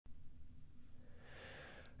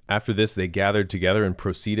After this, they gathered together and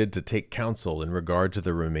proceeded to take counsel in regard to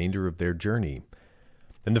the remainder of their journey.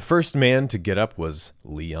 And the first man to get up was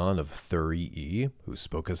Leon of Thurii, who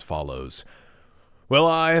spoke as follows. "Well,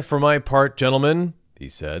 I, for my part, gentlemen," he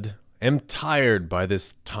said, "am tired by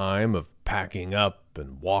this time of packing up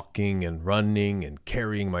and walking and running and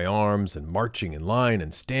carrying my arms and marching in line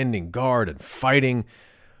and standing guard and fighting.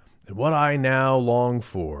 And what I now long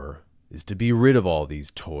for is to be rid of all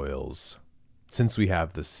these toils, since we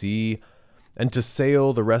have the sea, and to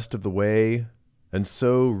sail the rest of the way, and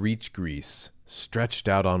so reach Greece, stretched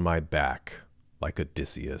out on my back, like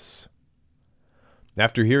Odysseus."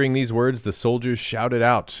 After hearing these words, the soldiers shouted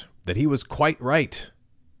out that he was quite right,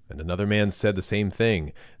 and another man said the same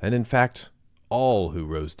thing, and in fact, all who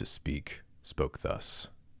rose to speak spoke thus.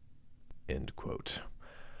 End quote.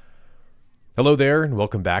 Hello there, and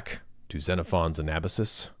welcome back to Xenophon's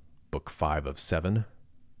Anabasis, Book 5 of 7.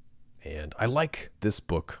 And I like this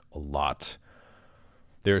book a lot.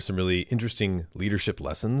 There are some really interesting leadership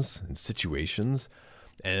lessons and situations,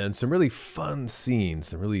 and some really fun scenes,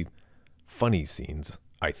 some really funny scenes,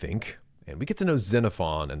 I think. And we get to know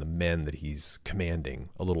Xenophon and the men that he's commanding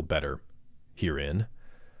a little better herein.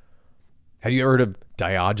 Have you ever heard of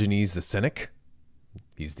Diogenes the Cynic?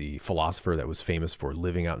 He's the philosopher that was famous for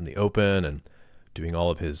living out in the open and doing all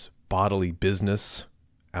of his bodily business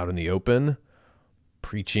out in the open,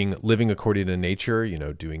 preaching, living according to nature,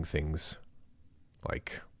 doing things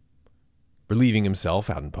like relieving himself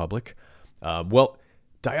out in public. Well,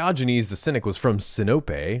 Diogenes the Cynic was from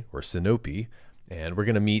Sinope, or Sinope, and we're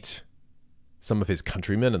going to meet some of his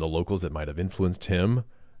countrymen and the locals that might have influenced him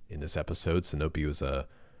in this episode. Sinope was a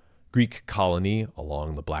Greek colony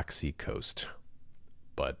along the Black Sea coast.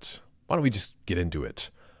 But why don't we just get into it?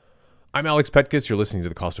 I'm Alex Petkus. You're listening to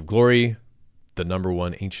The Cost of Glory, the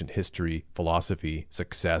 #1 ancient history, philosophy,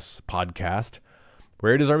 success podcast,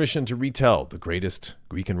 where it is our mission to retell the greatest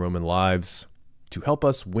Greek and Roman lives to help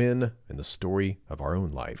us win in the story of our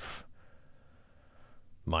own life.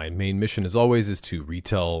 My main mission, as always, is to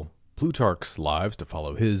retell Plutarch's lives, to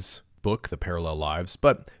follow his book, The Parallel Lives.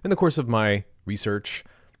 But in the course of my research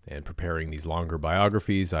and preparing these longer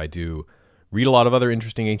biographies, I do read a lot of other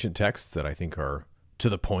interesting ancient texts that I think are to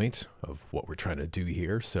the point of what we're trying to do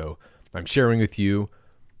here. So I'm sharing with you,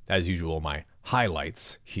 as usual, my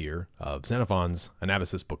highlights here of Xenophon's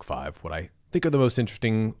Anabasis Book 5, what I think are the most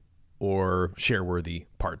interesting or share-worthy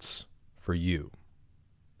parts for you.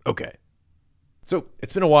 Okay, so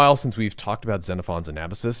it's been a while since we've talked about Xenophon's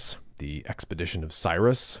Anabasis, the expedition of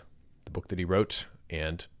Cyrus, the book that he wrote,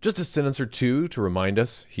 and just a sentence or two to remind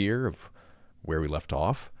us here of where we left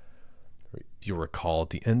off. If you'll recall, at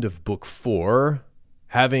the end of Book 4,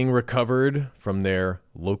 having recovered from their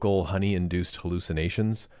local honey-induced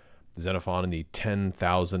hallucinations, Xenophon and the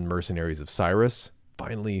 10,000 mercenaries of Cyrus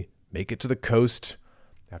finally make it to the coast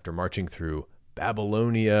after marching through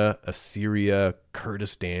Babylonia, Assyria,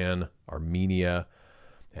 Kurdistan, Armenia,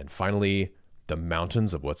 and finally the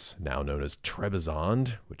mountains of what's now known as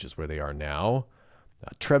Trebizond, which is where they are now.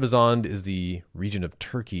 Trebizond is the region of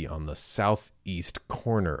Turkey on the southeast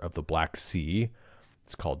corner of the Black Sea.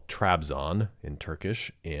 It's called Trabzon in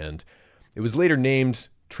Turkish, and it was later named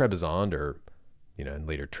Trebizond, and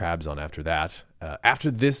later Trabzon after that, after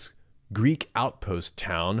this Greek outpost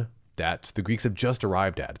town that the Greeks have just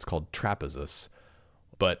arrived at. It's called Trapezus.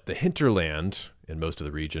 But the hinterland in most of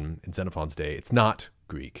the region in Xenophon's day, it's not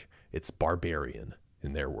Greek. It's barbarian,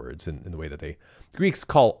 in their words, in the way that the Greeks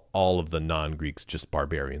call all of the non-Greeks just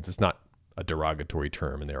barbarians. It's not a derogatory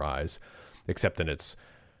term in their eyes, except that it's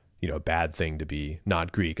a bad thing to be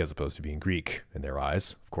not Greek as opposed to being Greek in their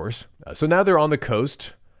eyes, of course. So now they're on the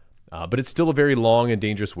coast, but it's still a very long and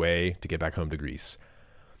dangerous way to get back home to Greece.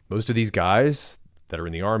 Most of these guys that are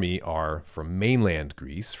in the army are from mainland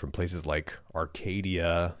Greece, from places like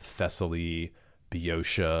Arcadia, Thessaly,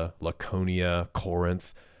 Boeotia, Laconia,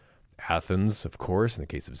 Corinth, Athens, of course, in the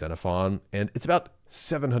case of Xenophon, and it's about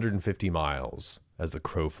 750 miles as the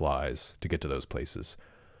crow flies to get to those places.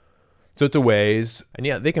 So it's a ways, and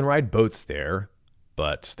yeah, they can ride boats there,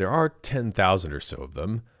 but there are 10,000 or so of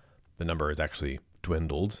them. The number has actually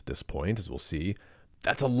dwindled at this point, as we'll see.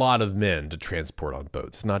 That's a lot of men to transport on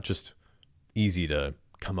boats. It's not just easy to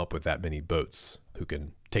come up with that many boats who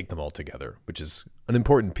can take them all together, which is an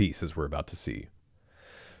important piece, as we're about to see.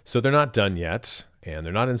 So they're not done yet, and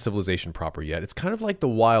they're not in civilization proper yet. It's kind of like the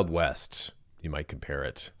Wild West, you might compare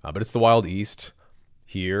it. But it's the Wild East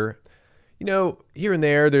here. Here and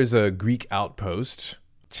there, there's a Greek outpost.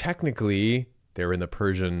 Technically, they're in the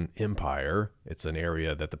Persian Empire. It's an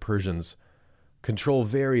area that the Persians control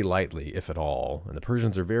very lightly, if at all. And the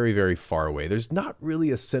Persians are very, very far away. There's not really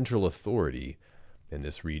a central authority in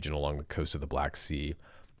this region along the coast of the Black Sea.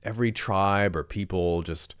 Every tribe or people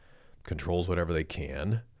just controls whatever they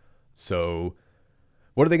can. So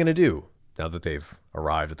what are they going to do now that they've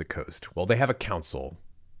arrived at the coast? Well, they have a council.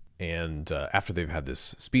 And after they've had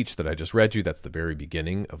this speech that I just read you, that's the very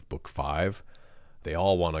beginning of Book 5. They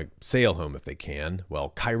all want to sail home if they can.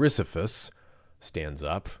 Well, Chrysippus stands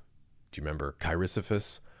up. Do you remember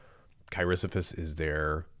Chrysippus? Chrysippus is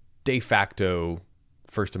their de facto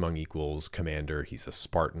first among equals commander. He's a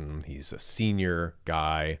Spartan. He's a senior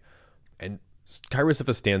guy. And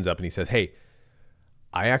Chrysippus stands up and he says, hey,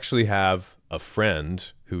 I actually have a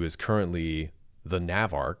friend who is currently the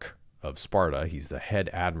Navarch of Sparta. He's the head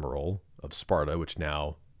admiral of Sparta, which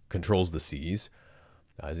now controls the seas.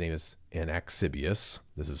 His name is Anabasis.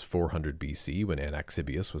 This is 400 BC when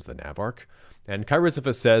Anabasis was the Navarch. And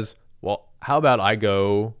Chrysippus says, well, how about I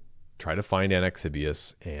go try to find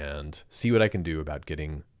Anabasis and see what I can do about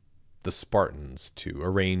getting the Spartans to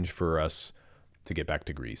arrange for us to get back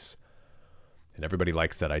to Greece. And everybody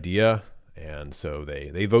likes that idea. And so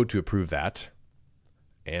they vote to approve that.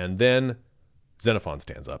 And then Xenophon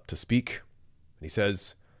stands up to speak. And he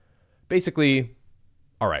says, basically,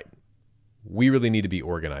 all right, we really need to be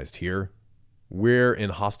organized here. We're in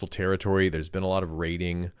hostile territory. There's been a lot of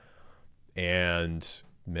raiding, and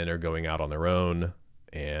men are going out on their own.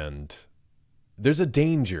 And there's a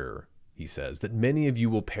danger, he says, that many of you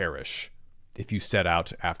will perish if you set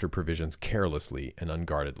out after provisions carelessly and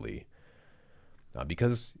unguardedly.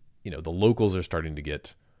 Because, the locals are starting to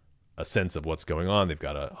get a sense of what's going on. They've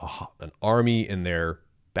got an army in their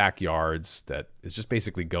backyards that is just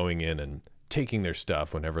basically going in and taking their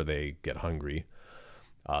stuff whenever they get hungry.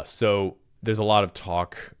 So there's a lot of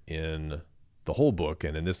talk in the whole book,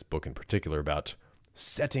 and in this book in particular, about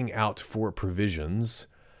setting out for provisions.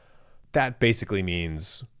 That basically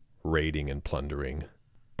means raiding and plundering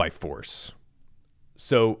by force.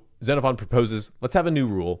 So Xenophon proposes, let's have a new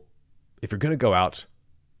rule. If you're going to go out,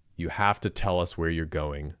 you have to tell us where you're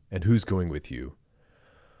going and who's going with you.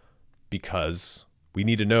 Because we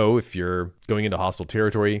need to know if you're going into hostile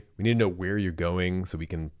territory. We need to know where you're going so we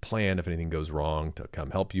can plan if anything goes wrong to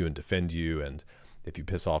come help you and defend you. And if you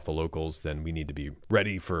piss off the locals, then we need to be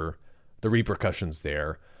ready for the repercussions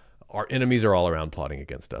there. Our enemies are all around plotting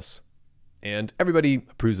against us. And everybody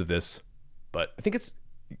approves of this. But I think it's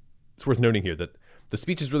worth noting here that the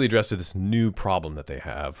speech is really addressed to this new problem that they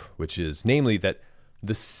have, which is namely that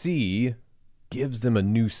the sea gives them a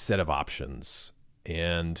new set of options,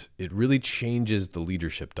 and it really changes the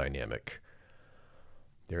leadership dynamic.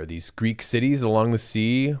 There are these Greek cities along the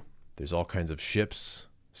sea. There's all kinds of ships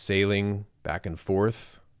sailing back and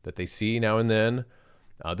forth that they see now and then.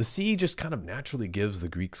 The sea just kind of naturally gives the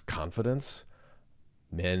Greeks confidence.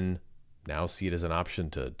 Men now see it as an option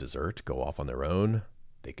to desert, go off on their own.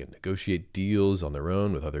 They can negotiate deals on their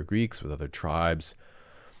own with other Greeks, with other tribes.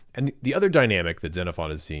 And the other dynamic that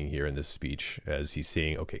Xenophon is seeing here in this speech, as he's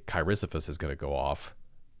seeing, okay, Chrysippus is going to go off.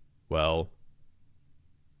 Well,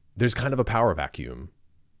 there's kind of a power vacuum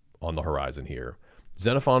on the horizon here.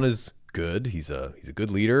 Xenophon is good. He's a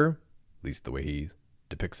good leader, at least the way he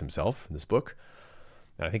depicts himself in this book.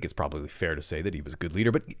 And I think it's probably fair to say that he was a good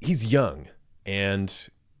leader, but he's young. And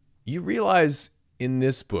you realize in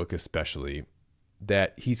this book especially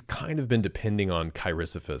that he's kind of been depending on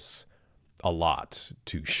Chrysippus a lot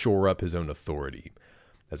to shore up his own authority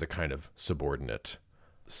as a kind of subordinate.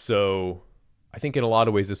 So I think in a lot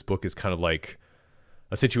of ways, this book is kind of like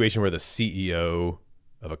a situation where the CEO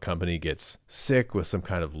of a company gets sick with some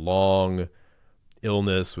kind of long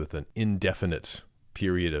illness with an indefinite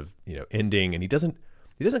period of, ending. And he doesn't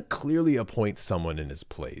clearly appoint someone in his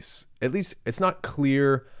place. At least it's not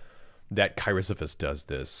clear that Chrysippus does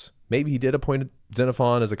this. Maybe he did appoint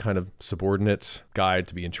Xenophon as a kind of subordinate guy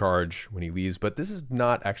to be in charge when he leaves, but this is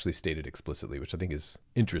not actually stated explicitly, which I think is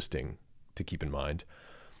interesting to keep in mind.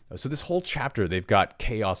 So this whole chapter, they've got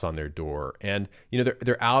chaos on their door, and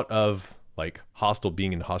they're out of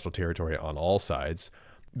being in hostile territory on all sides.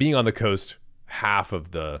 Being on the coast, half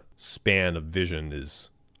of the span of vision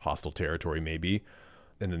is hostile territory, maybe,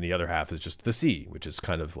 and then the other half is just the sea, which is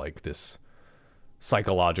kind of like this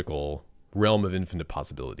psychological realm of infinite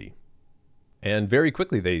possibility. And very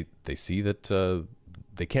quickly, they see that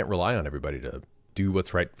they can't rely on everybody to do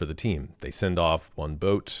what's right for the team. They send off one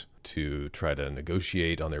boat to try to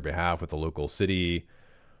negotiate on their behalf with the local city,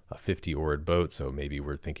 a 50-oared boat. So maybe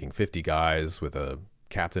we're thinking 50 guys with a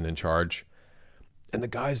captain in charge. And the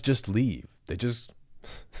guys just leave. They just,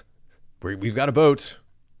 we've got a boat.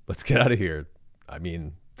 Let's get out of here. I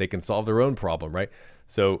mean, they can solve their own problem, right?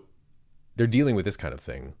 So they're dealing with this kind of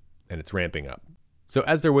thing, and it's ramping up. So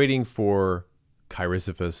as they're waiting for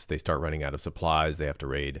Chrysippus, they start running out of supplies. They have to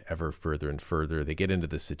raid ever further and further. They get into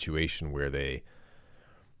this situation where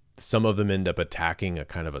some of them end up attacking a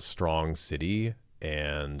kind of a strong city,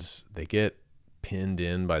 and they get pinned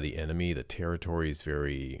in by the enemy. The territory is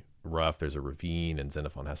very rough. There's a ravine, and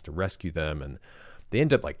Xenophon has to rescue them, and they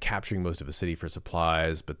end up like capturing most of a city for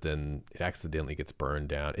supplies, but then it accidentally gets burned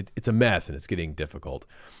down. It's a mess, and it's getting difficult.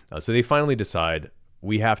 So they finally decide,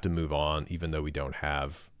 we have to move on, even though we don't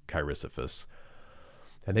have Chrysippus.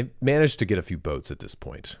 And they managed to get a few boats at this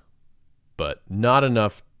point, but not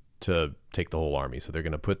enough to take the whole army. So they're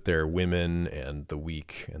going to put their women and the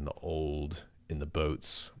weak and the old in the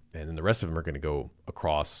boats, and then the rest of them are going to go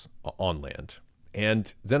across on land.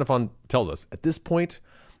 And Xenophon tells us at this point,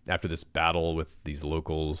 after this battle with these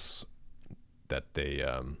locals that they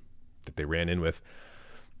ran in with,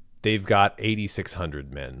 they've got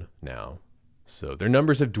 8,600 men now. So their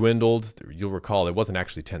numbers have dwindled. You'll recall it wasn't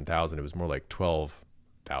actually 10,000; it was more like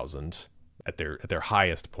 12,000 at their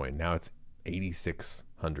highest point. Now it's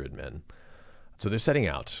 8,600 men. So they're setting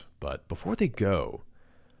out, but before they go,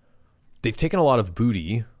 they've taken a lot of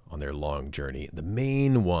booty on their long journey. The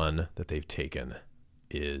main one that they've taken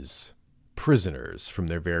is prisoners from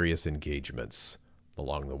their various engagements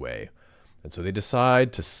along the way. And so they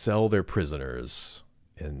decide to sell their prisoners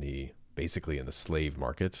basically in the slave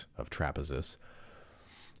market of Trapezus.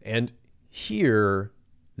 And here,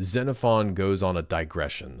 Xenophon goes on a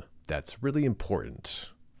digression that's really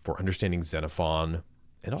important for understanding Xenophon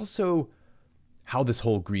and also how this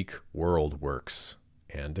whole Greek world works.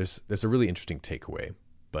 And there's a really interesting takeaway,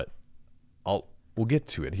 but we'll get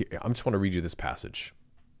to it. Here, I just want to read you this passage.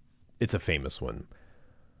 It's a famous one.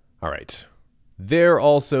 All right. There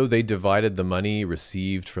also they divided the money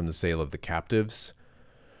received from the sale of the captives,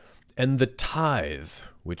 and the tithe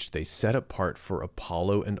which they set apart for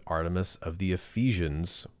Apollo and Artemis of the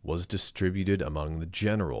Ephesians was distributed among the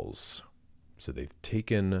generals. So they've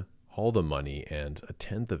taken all the money, and a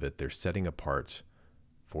tenth of it they're setting apart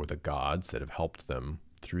for the gods that have helped them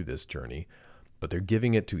through this journey. But they're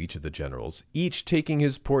giving it to each of the generals, each taking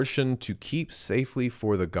his portion to keep safely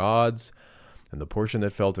for the gods. And the portion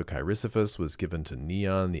that fell to Chrysippus was given to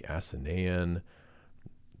Neon the Assanean.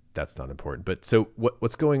 That's not important. But so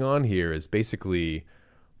what's going on here is basically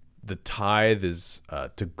the tithe is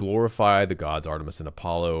to glorify the gods Artemis and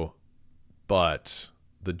Apollo, but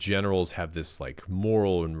the generals have this like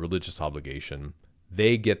moral and religious obligation.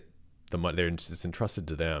 They get the money. It's entrusted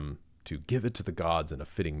to them to give it to the gods in a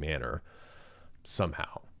fitting manner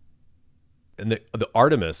somehow. And the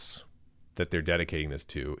Artemis that they're dedicating this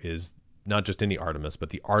to is not just any Artemis, but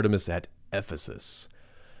the Artemis at Ephesus.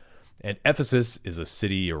 And Ephesus is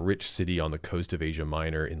a rich city on the coast of Asia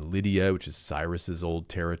Minor in Lydia, which is Cyrus's old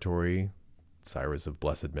territory, Cyrus of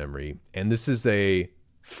blessed memory. And this is a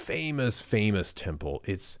famous, famous temple.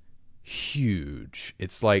 It's huge.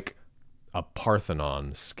 It's like a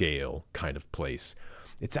Parthenon scale kind of place.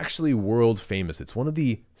 It's actually world famous. It's one of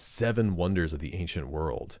the 7 wonders of the ancient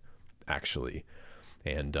world, actually.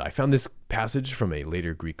 And I found this passage from a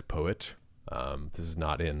later Greek poet. This is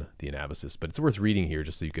not in the Anabasis, but it's worth reading here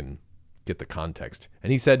just so you can get the context.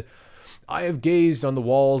 And he said, I have gazed on the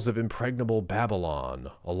walls of impregnable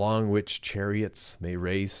Babylon, along which chariots may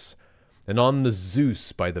race, and on the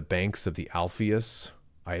Zeus by the banks of the Alpheus.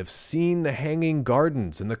 I have seen the hanging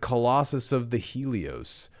gardens and the colossus of the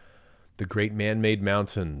Helios, the great man-made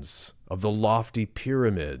mountains of the lofty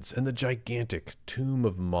pyramids and the gigantic tomb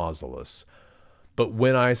of Mausolus. But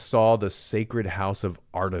when I saw the sacred house of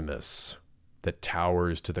Artemis that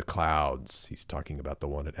towers to the clouds, he's talking about the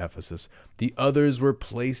one at Ephesus, the others were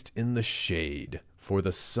placed in the shade, for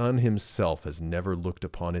the sun himself has never looked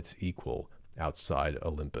upon its equal outside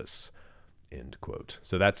Olympus. End quote.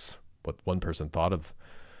 So that's what one person thought of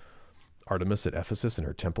Artemis at Ephesus and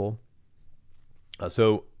her temple.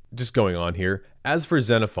 So just going on here, as for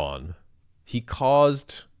Xenophon, he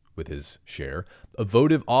caused, with his share, a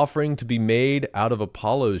votive offering to be made out of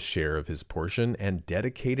Apollo's share of his portion and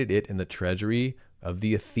dedicated it in the treasury of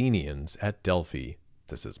the Athenians at Delphi.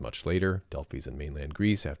 This is much later. Delphi's in mainland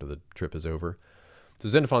Greece after the trip is over. So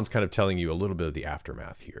Xenophon's kind of telling you a little bit of the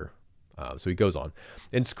aftermath here. So he goes on,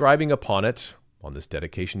 inscribing upon it, on this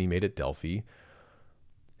dedication he made at Delphi,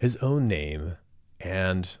 his own name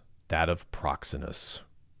and that of Proxenus,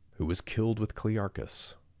 who was killed with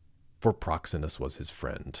Clearchus, for Proxenus was his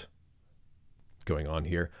friend. Going on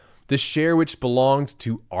here, the share which belonged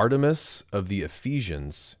to Artemis of the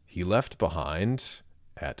Ephesians he left behind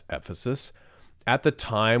at Ephesus at the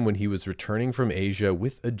time when he was returning from Asia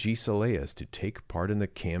with Agesilaus to take part in the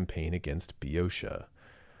campaign against Boeotia.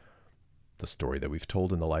 The story that we've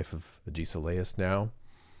told in the life of Agesilaus now.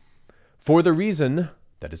 for the reason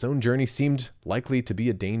that his own journey seemed likely to be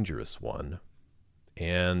a dangerous one.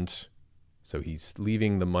 And so he's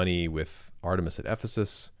leaving the money with Artemis at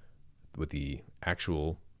Ephesus, with the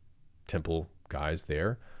actual temple guys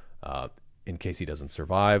there, in case he doesn't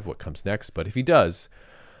survive what comes next. But if he does,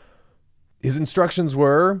 his instructions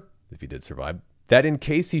were, if he did survive, that in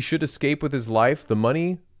case he should escape with his life, the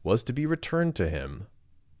money was to be returned to him.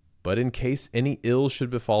 But in case any ill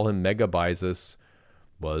should befall him, Megabyzus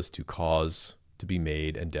was to cause to be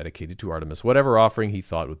made and dedicated to Artemis, whatever offering he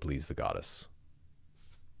thought would please the goddess.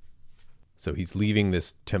 So he's leaving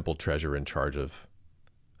this temple treasure in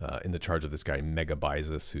the charge of this guy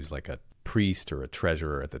Megabyzus, who's like a priest or a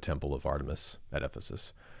treasurer at the temple of Artemis at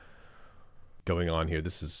Ephesus. Going on here,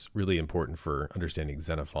 this is really important for understanding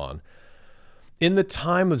Xenophon. In the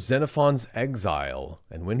time of Xenophon's exile,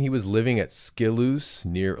 and when he was living at Scyllus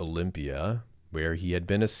near Olympia, where he had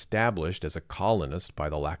been established as a colonist by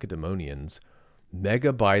the Lacedaemonians,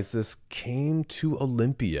 Megabyzus came to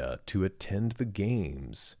Olympia to attend the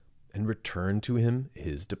games and returned to him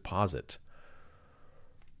his deposit.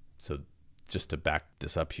 So just to back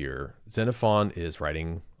this up here, Xenophon is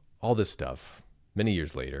writing all this stuff many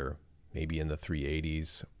years later, maybe in the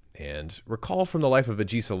 380s. And recall from the life of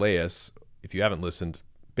Agesilaus, if you haven't listened,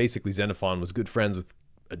 basically Xenophon was good friends with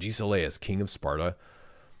Agesilaus, king of Sparta,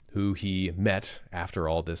 who he met after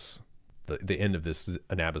all this, the end of this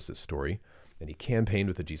Anabasis story. And he campaigned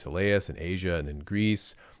with Agesilaus in Asia and in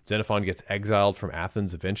Greece. Xenophon gets exiled from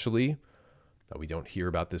Athens eventually. We don't hear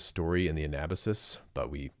about this story in the Anabasis, but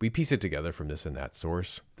we piece it together from this and that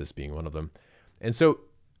source, this being one of them. And so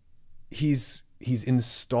he's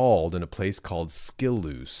installed in a place called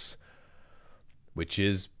Scyllus, which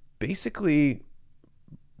is basically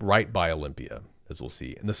right by Olympia, as we'll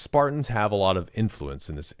see. And the Spartans have a lot of influence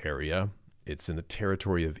in this area. It's in the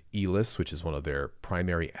territory of Elis, which is one of their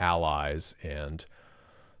primary allies. And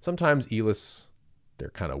sometimes Elis, they're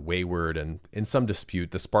kind of wayward, and in some dispute,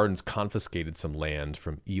 the Spartans confiscated some land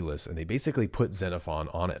from Elis, and they basically put Xenophon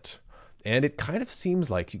on it. And it kind of seems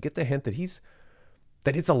like you get the hint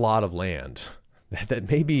that it's a lot of land, that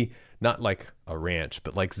maybe not like a ranch,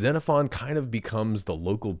 but like Xenophon kind of becomes the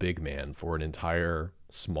local big man for an entire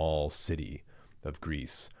small city of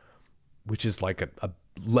Greece, which is like a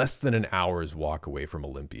less than an hour's walk away from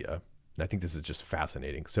Olympia. And I think this is just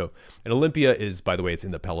fascinating. So, and Olympia is, by the way, it's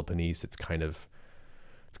in the Peloponnese. It's kind of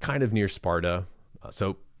near Sparta.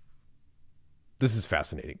 So this is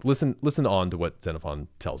fascinating. Listen on to what Xenophon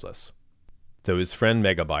tells us. So his friend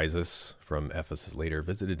Megabyzus from Ephesus later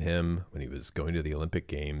visited him when he was going to the Olympic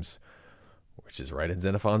Games, which is right in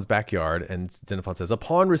Xenophon's backyard. And Xenophon says,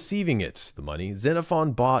 upon receiving it, the money,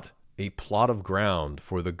 Xenophon bought a plot of ground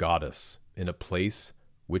for the goddess in a place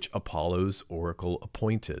which Apollo's oracle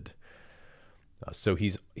appointed. So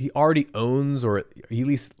he already owns, or he at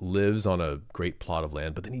least lives on a great plot of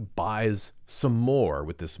land, but then he buys some more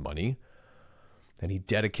with this money, and he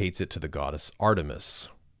dedicates it to the goddess Artemis.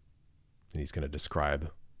 And he's going to describe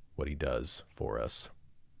what he does for us.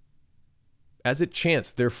 As it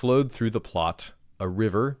chanced, there flowed through the plot a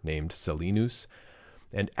river named Selinus,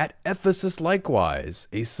 and at Ephesus likewise,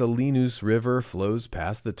 a Selinus river flows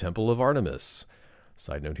past the temple of Artemis.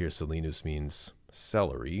 Side note here, Selinus means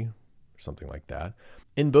celery, something like that.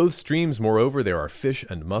 In both streams, moreover, there are fish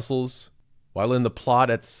and mussels, while in the plot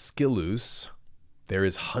at Scyllus there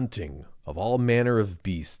is hunting of all manner of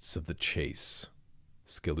beasts of the chase.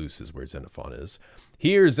 Scyllus is where Xenophon is.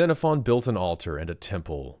 Here Xenophon built an altar and a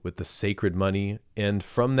temple with the sacred money, and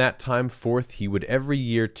from that time forth he would every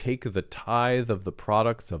year take the tithe of the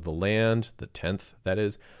products of the land, the 10th, that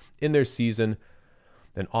is, in their season,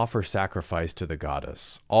 and offer sacrifice to the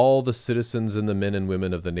goddess, all the citizens and the men and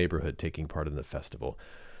women of the neighborhood taking part in the festival.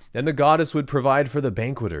 And the goddess would provide for the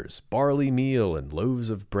banqueters barley meal and loaves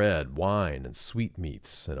of bread, wine, and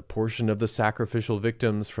sweetmeats, and a portion of the sacrificial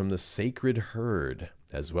victims from the sacred herd,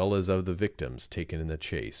 as well as of the victims taken in the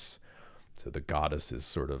chase. So the goddess is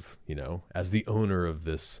sort of, as the owner of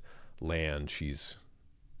this land, she's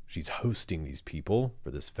hosting these people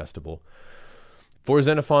for this festival. For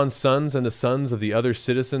Xenophon's sons and the sons of the other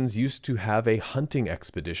citizens used to have a hunting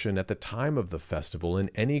expedition at the time of the festival,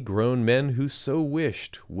 and any grown men who so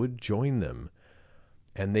wished would join them.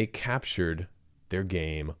 And they captured their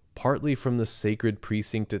game, partly from the sacred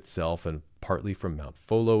precinct itself and partly from Mount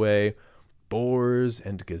Pholoe, boars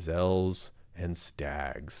and gazelles and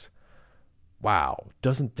stags. Wow,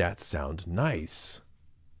 doesn't that sound nice?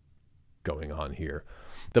 Going on here.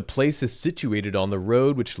 The place is situated on the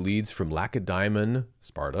road which leads from Lacedaemon,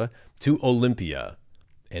 Sparta, to Olympia,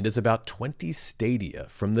 and is about 20 stadia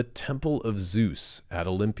from the temple of Zeus at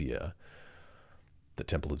Olympia. The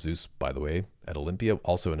Temple of Zeus, by the way, at Olympia,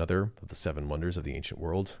 also another of the 7 wonders of the ancient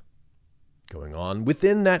world. Going on,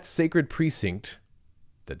 within that sacred precinct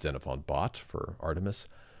that Xenophon bought for Artemis,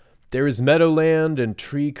 there is meadowland and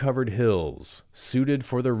tree-covered hills, suited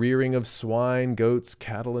for the rearing of swine, goats,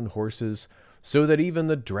 cattle, and horses, so that even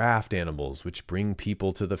the draft animals which bring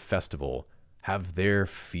people to the festival have their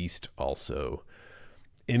feast also.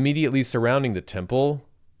 Immediately surrounding the temple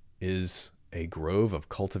is a grove of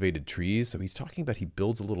cultivated trees. So he's talking about he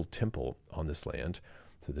builds a little temple on this land.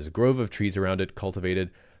 So there's a grove of trees around it,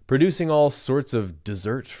 cultivated, producing all sorts of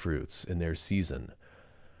dessert fruits in their season.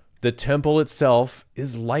 The temple itself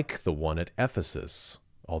is like the one at Ephesus,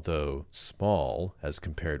 although small as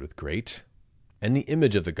compared with great. And the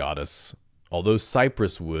image of the goddess, although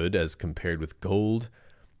cypress wood as compared with gold,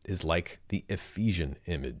 is like the Ephesian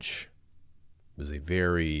image. It was a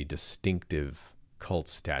very distinctive cult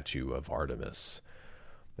statue of Artemis.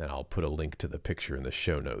 And I'll put a link to the picture in the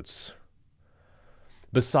show notes.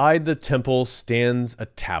 Beside the temple stands a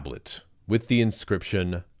tablet with the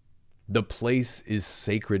inscription, "The place is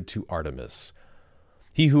sacred to Artemis.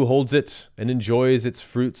 He who holds it and enjoys its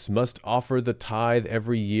fruits must offer the tithe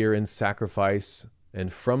every year in sacrifice,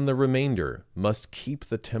 and from the remainder must keep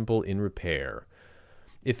the temple in repair.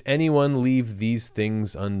 If anyone leave these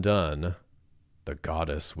things undone, the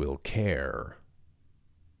goddess will care."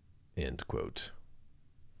 End quote.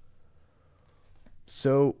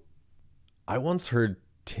 So, I once heard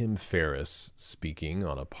Tim Ferriss speaking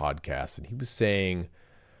on a podcast, and he was saying,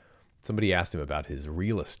 somebody asked him about his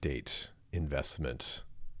real estate investment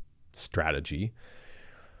strategy.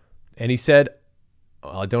 And he said,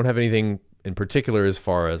 well, I don't have anything in particular as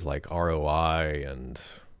far as like ROI and,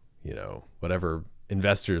 whatever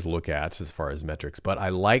investors look at as far as metrics, but I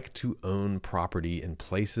like to own property in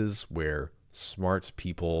places where smart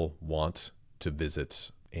people want to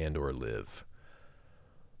visit and or live.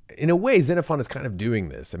 In a way, Xenophon is kind of doing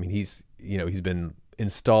this. I mean, he's been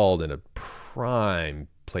installed in a prime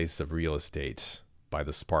place of real estate by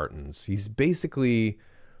the Spartans. He's basically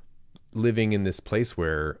living in this place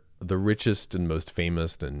where the richest and most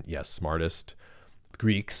famous and, yes, smartest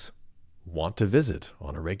Greeks want to visit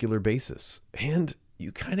on a regular basis. And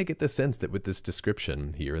you kind of get the sense that with this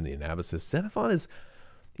description here in the Anabasis, Xenophon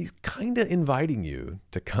he's kind of inviting you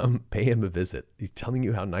to come pay him a visit. He's telling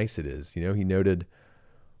you how nice it is. He noted,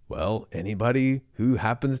 well, anybody who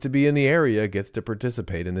happens to be in the area gets to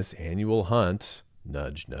participate in this annual hunt.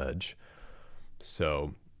 Nudge, nudge.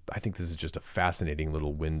 So I think this is just a fascinating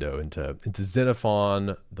little window into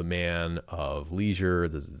Xenophon, the man of leisure,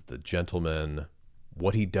 the gentleman,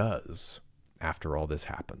 what he does after all this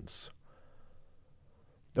happens.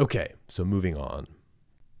 Okay, so moving on.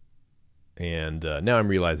 And now I'm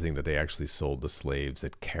realizing that they actually sold the slaves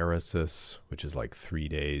at Ephesus, which is like 3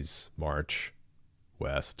 days march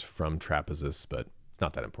west from Ephesus, but it's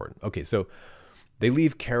not that important. Okay, so they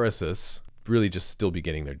leave Ephesus, really just still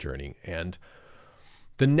beginning their journey. And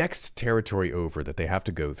the next territory over that they have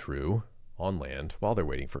to go through on land while they're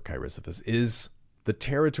waiting for Chrysippus is the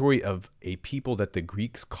territory of a people that the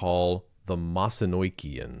Greeks call the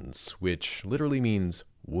Masanoikians, which literally means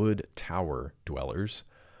wood tower dwellers.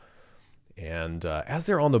 And as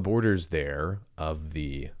they're on the borders there of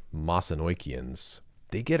the Masanoikians,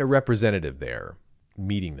 they get a representative there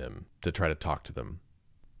meeting them to try to talk to them.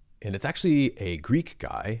 And it's actually a Greek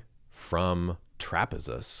guy from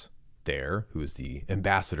Ephesus there who is the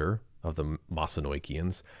ambassador of the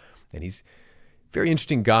Masanoikians. And he's a very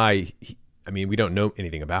interesting guy. We don't know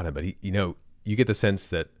anything about him, but you get the sense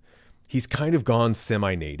that he's kind of gone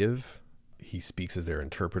semi-native. He speaks as their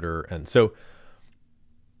interpreter. And so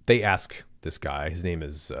they ask this guy, his name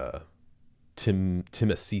is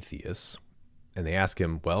Timesitheus, and they ask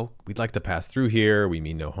him, well, we'd like to pass through here. We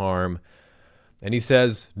mean no harm. And he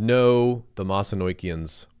says, no, the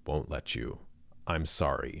Masanoikians won't let you. I'm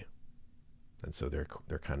sorry. And so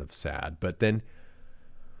they're kind of sad. But then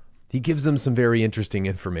he gives them some very interesting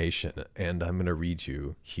information, and I'm going to read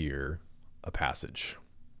you here a passage.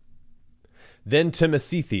 Then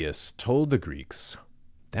Timesitheus told the Greeks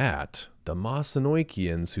that the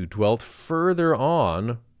Masanoikians who dwelt further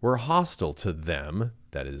on were hostile to them,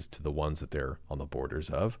 that is, to the ones that they're on the borders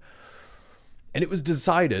of. And it was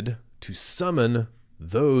decided to summon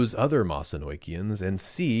those other Masanoikians and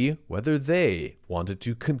see whether they wanted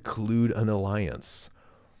to conclude an alliance.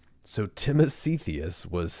 So Timesitheus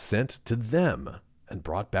was sent to them and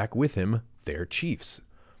brought back with him their chiefs.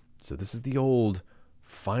 So this is the old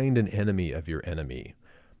find an enemy of your enemy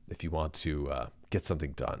if you want to get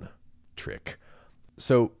something done trick.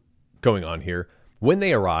 So going on here, When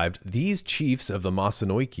they arrived, these chiefs of the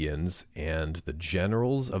Macedonians and the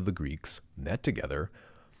generals of the Greeks met together,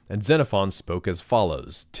 and Xenophon spoke as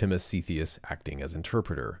follows, Timotheus acting as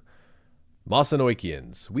interpreter.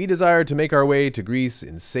 Macedonians, we desire to make our way to Greece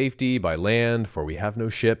in safety by land, for we have no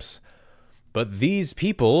ships. But these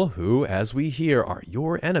people, who, as we hear, are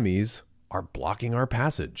your enemies, are blocking our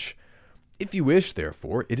passage. If you wish,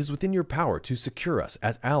 therefore, it is within your power to secure us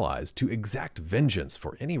as allies, to exact vengeance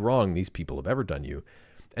for any wrong these people have ever done you,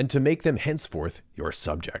 and to make them henceforth your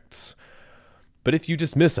subjects. But if you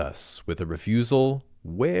dismiss us with a refusal,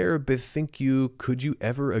 where, bethink you, could you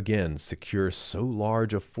ever again secure so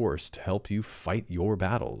large a force to help you fight your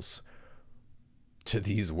battles? To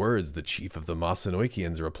these words the chief of the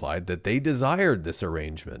Macedonians replied that they desired this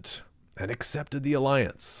arrangement, and accepted the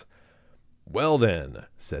alliance. Well then,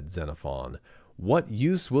 said Xenophon, what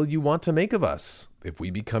use will you want to make of us, if we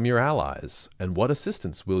become your allies, and what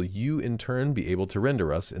assistance will you in turn be able to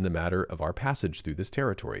render us in the matter of our passage through this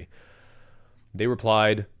territory? They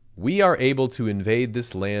replied, we are able to invade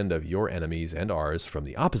this land of your enemies and ours from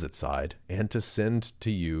the opposite side, and to send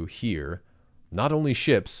to you here not only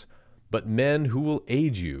ships, but men who will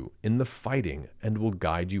aid you in the fighting and will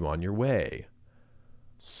guide you on your way.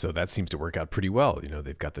 So that seems to work out pretty well. You know,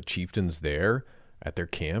 they've got the chieftains there at their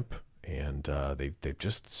camp, and they've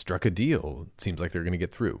just struck a deal. It seems like they're going to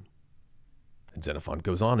get through. And Xenophon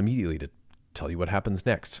goes on immediately to tell you what happens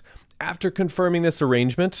next. After confirming this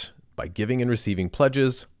arrangement, by giving and receiving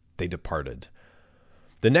pledges, they departed.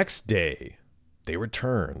 The next day, they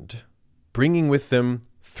returned, bringing with them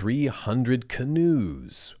 300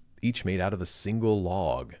 canoes, each made out of a single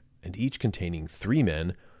log, and each containing 3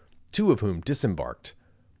 men, 2 of whom disembarked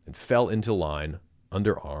and fell into line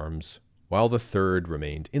under arms, while the 3rd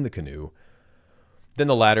remained in the canoe. Then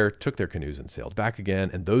the latter took their canoes and sailed back again,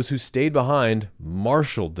 and those who stayed behind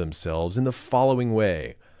marshaled themselves in the following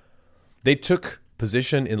way. They took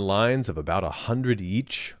position in lines of about 100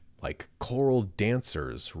 each, like choral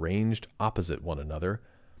dancers ranged opposite one another,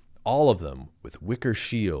 all of them with wicker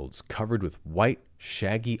shields covered with white,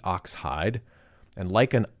 shaggy ox hide, and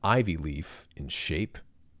like an ivy leaf in shape,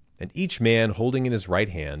 and each man holding in his right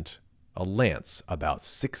hand a lance about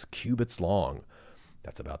 6 cubits long,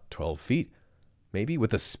 that's about 12 feet, maybe,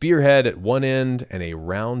 with a spearhead at one end and a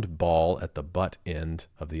round ball at the butt end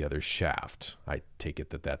of the other shaft. I take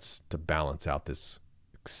it that that's to balance out this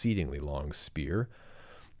exceedingly long spear.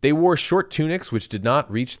 They wore short tunics which did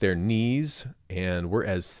not reach their knees and were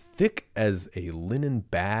as thick as a linen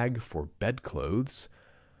bag for bedclothes,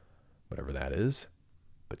 whatever that is,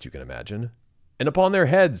 but you can imagine. And upon their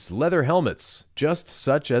heads, leather helmets, just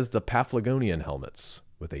such as the Paphlagonian helmets,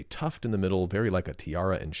 with a tuft in the middle, very like a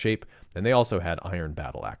tiara in shape, and they also had iron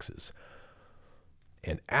battle axes.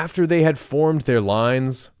 And after they had formed their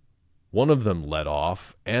lines, one of them led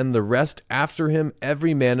off, and the rest after him,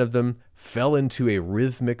 every man of them, fell into a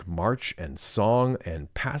rhythmic march and song,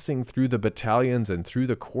 and passing through the battalions and through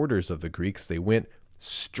the quarters of the Greeks, they went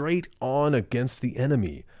straight on against the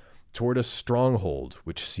enemy, toward a stronghold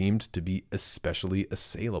which seemed to be especially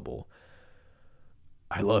assailable.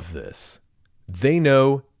 I love this. They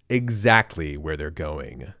know exactly where they're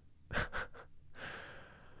going.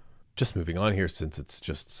 Just moving on here, since it's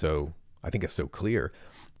just so, I think it's so clear.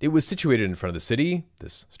 It was situated in front of the city,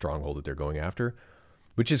 this stronghold that they're going after,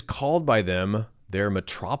 which is called by them their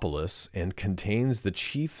metropolis and contains the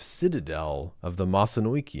chief citadel of the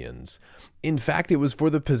Macedonians. In fact, it was for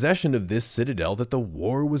the possession of this citadel that the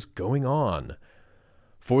war was going on.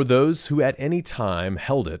 For those who at any time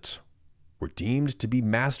held it were deemed to be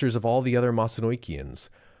masters of all the other Macedonians,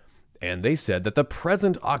 and they said that the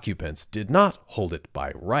present occupants did not hold it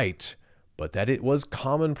by right, but that it was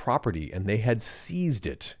common property, and they had seized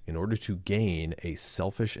it in order to gain a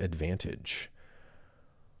selfish advantage.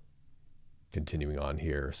 Continuing on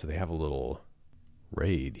here, so they have a little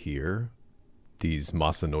raid here. These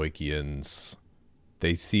Macedonians,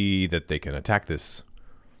 they see that they can attack this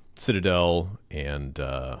citadel, and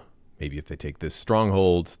maybe if they take this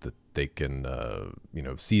stronghold, that they can,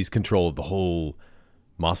 seize control of the whole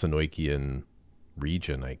Macedonian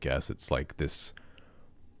region, I guess. It's like this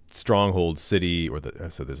stronghold city,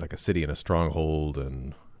 so there's like a city and a stronghold,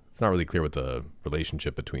 and it's not really clear what the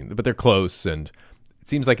relationship between them, but they're close, and it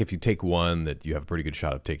seems like if you take one that you have a pretty good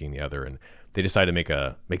shot of taking the other, and they decide to make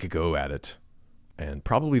a go at it. And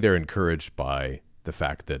probably they're encouraged by the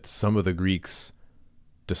fact that some of the Greeks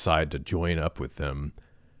decide to join up with them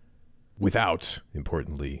without,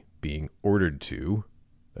 importantly, being ordered to,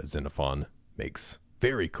 as Xenophon makes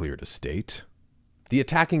very clear to state. The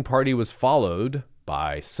attacking party was followed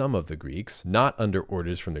by some of the Greeks, not under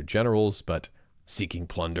orders from their generals, but seeking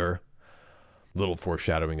plunder. Little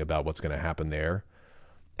foreshadowing about what's going to happen there.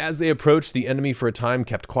 As they approached, the enemy for a time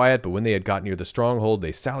kept quiet, but when they had got near the stronghold,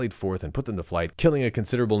 they sallied forth and put them to flight, killing a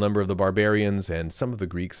considerable number of the barbarians and some of the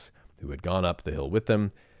Greeks who had gone up the hill with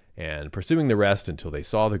them, and pursuing the rest until they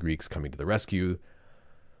saw the Greeks coming to the rescue.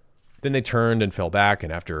 Then they turned and fell back,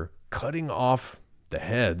 and after cutting off the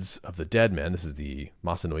heads of the dead men, this is the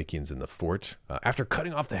Macedonians in the fort, after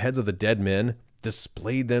cutting off the heads of the dead men,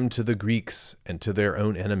 displayed them to the Greeks and to their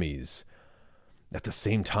own enemies, at the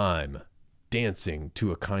same time dancing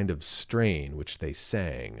to a kind of strain which they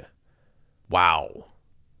sang. Wow.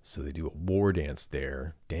 So they do a war dance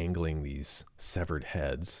there, dangling these severed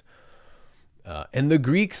heads. And the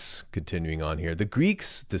Greeks, continuing on here, the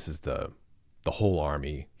Greeks, this is the whole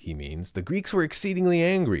army, he means, the Greeks were exceedingly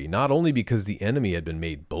angry, not only because the enemy had been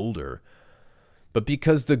made bolder, but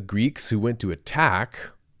because the Greeks who went to attack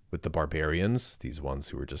with the barbarians, these ones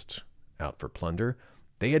who were just out for plunder,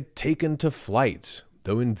 they had taken to flight,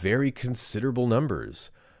 though in very considerable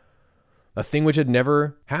numbers. A thing which had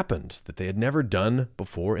never happened, that they had never done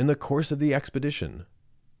before in the course of the expedition.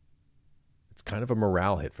 It's kind of a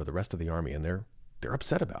morale hit for the rest of the army, and they're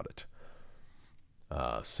upset about it.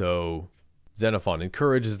 So Xenophon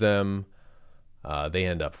encourages them. They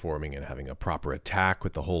end up forming and having a proper attack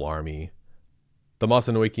with the whole army. The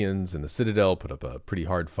Macedonians in the citadel put up a pretty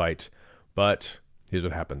hard fight, but here's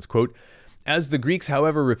what happens. Quote, "As the Greeks,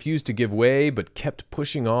 however, refused to give way, but kept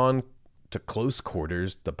pushing on to close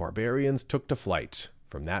quarters, the barbarians took to flight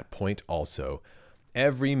from that point also,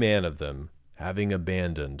 every man of them having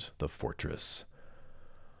abandoned the fortress.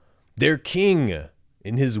 Their king,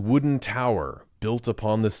 in his wooden tower, built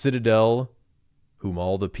upon the citadel, whom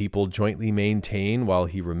all the people jointly maintain while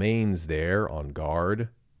he remains there on guard,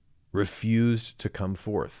 refused to come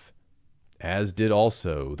forth, as did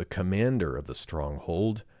also the commander of the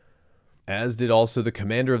stronghold,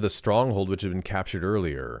 which had been captured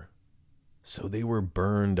earlier. So they were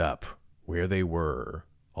burned up where they were,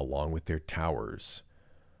 along with their towers."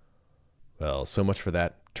 Well, so much for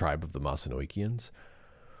that tribe of the Macedonians.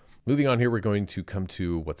 Moving on here, we're going to come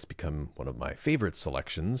to what's become one of my favorite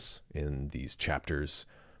selections in these chapters,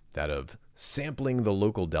 that of sampling the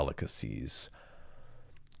local delicacies.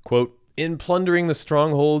 Quote, "In plundering the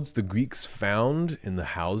strongholds, the Greeks found in the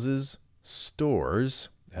houses stores,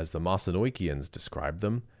 as the Macedonians described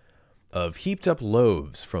them, of heaped up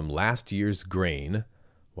loaves from last year's grain,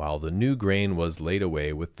 while the new grain was laid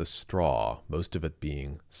away with the straw, most of it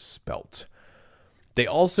being spelt. They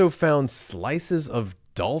also found slices of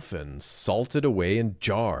dolphin salted away in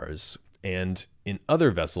jars, and in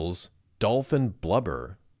other vessels dolphin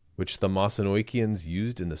blubber, which the Macedonians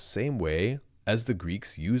used in the same way as the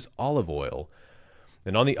Greeks use olive oil.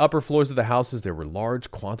 And on the upper floors of the houses there were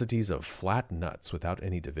large quantities of flat nuts without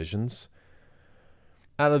any divisions.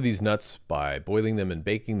 Out of these nuts, by boiling them and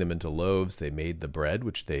baking them into loaves, they made the bread,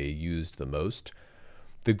 which they used the most.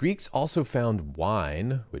 The Greeks also found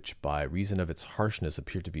wine, which by reason of its harshness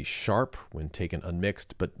appeared to be sharp when taken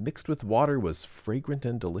unmixed, but mixed with water was fragrant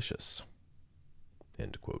and delicious."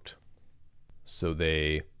 End quote. So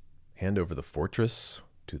they hand over the fortress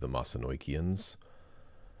to the Macedonians.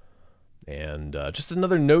 And just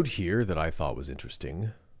another note here that I thought was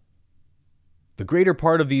interesting. The greater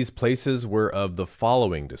part of these places were of the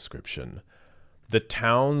following description. The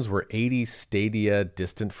towns were 80 stadia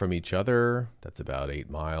distant from each other. That's about 8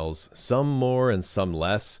 miles, some more and some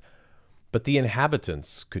less. But the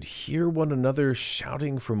inhabitants could hear one another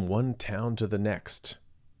shouting from one town to the next.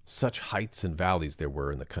 Such heights and valleys there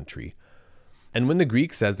were in the country. And when the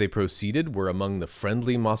Greeks, as they proceeded, were among the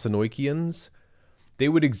friendly Macedonians, they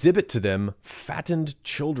would exhibit to them fattened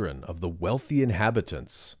children of the wealthy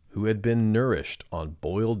inhabitants, who had been nourished on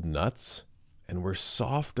boiled nuts and were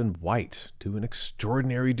soft and white to an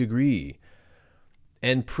extraordinary degree,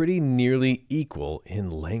 and pretty nearly equal in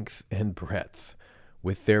length and breadth,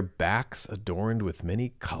 with their backs adorned with many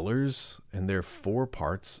colors and their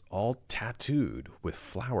foreparts all tattooed with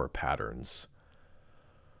flower patterns.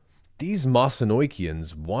 These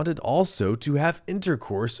Macedonians wanted also to have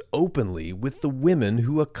intercourse openly with the women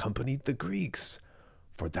who accompanied the Greeks,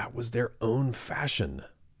 for that was their own fashion.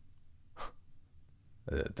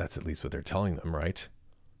 That's at least what they're telling them, right?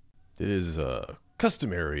 It is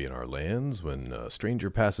customary in our lands when a stranger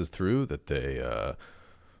passes through that they,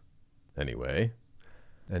 Anyway.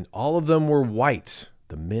 And all of them were white,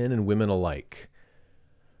 the men and women alike.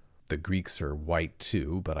 The Greeks are white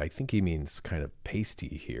too, but I think he means kind of pasty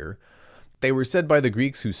here. They were said by the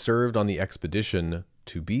Greeks who served on the expedition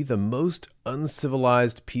to be the most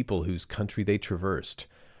uncivilized people whose country they traversed,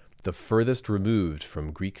 the furthest removed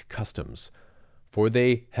from Greek customs, For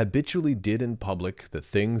they habitually did in public the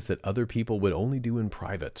things that other people would only do in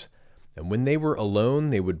private. And when they were alone,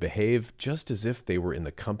 they would behave just as if they were in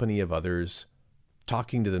the company of others,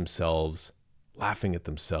 talking to themselves, laughing at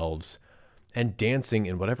themselves, and dancing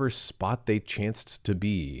in whatever spot they chanced to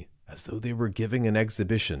be, as though they were giving an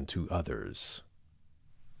exhibition to others.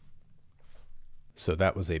 So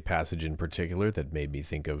that was a passage in particular that made me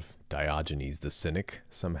think of Diogenes the Cynic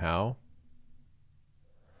somehow.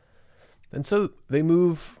 And so they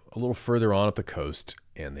move a little further on up the coast,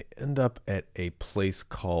 and they end up at a place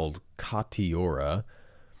called Katiora,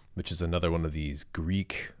 which is another one of these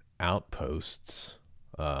Greek outposts.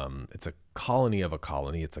 It's a colony of a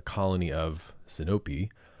colony. It's a colony of Xenophon.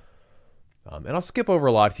 And I'll skip over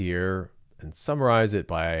a lot here and summarize it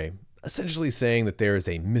by essentially saying that there is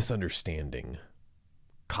a misunderstanding.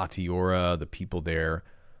 Katiora, the people there,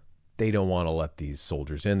 they don't want to let these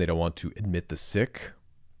soldiers in. They don't want to admit the sick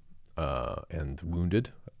and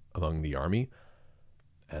wounded among the army.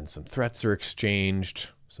 And some threats are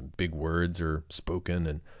exchanged. Some big words are spoken.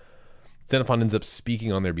 And Xenophon ends up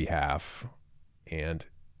speaking on their behalf. And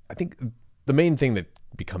I think the main thing that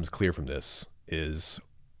becomes clear from this is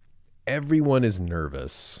everyone is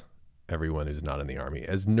nervous. Everyone who's not in the army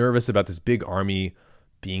is nervous about this big army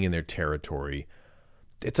being in their territory.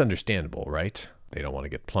 It's understandable, right? They don't want to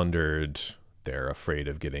get plundered. They're afraid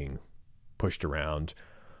of getting pushed around.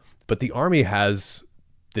 But the army has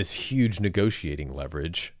this huge negotiating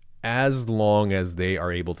leverage as long as they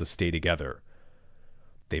are able to stay together.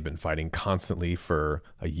 They've been fighting constantly for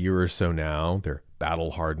a year or so now. They're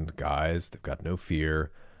battle-hardened guys. They've got no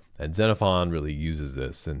fear. And Xenophon really uses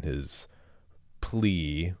this in his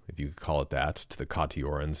plea, if you could call it that, to the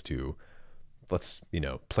Katiorans to, let's,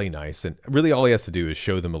 play nice. And really all he has to do is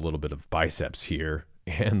show them a little bit of biceps here,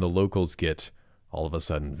 and the locals get all of a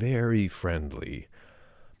sudden very friendly.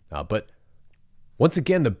 But once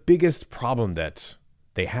again, the biggest problem that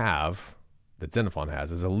they have, that Xenophon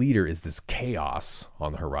has as a leader, is this chaos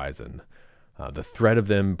on the horizon. The threat of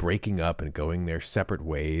them breaking up and going their separate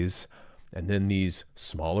ways, and then these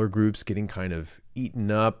smaller groups getting kind of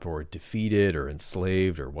eaten up or defeated or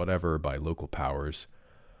enslaved or whatever by local powers.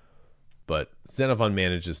 But Xenophon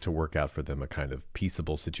manages to work out for them a kind of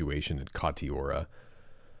peaceable situation in Katiora,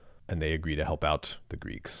 and they agree to help out the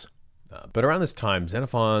Greeks. But around this time,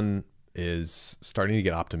 Xenophon is starting to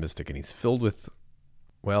get optimistic, and he's filled with,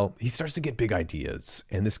 he starts to get big ideas,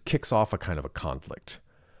 and this kicks off a kind of a conflict.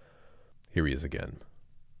 Here he is again.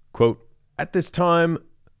 Quote, "At this time,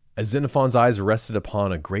 as Xenophon's eyes rested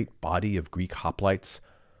upon a great body of Greek hoplites,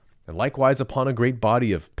 and likewise upon a great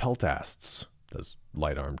body of peltasts," those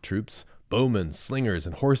light-armed troops, "bowmen, slingers,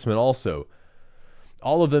 and horsemen also,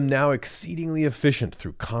 all of them now exceedingly efficient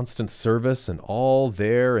through constant service, and all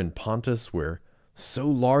there in Pontus, where so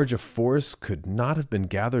large a force could not have been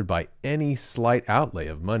gathered by any slight outlay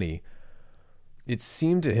of money, it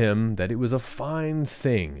seemed to him that it was a fine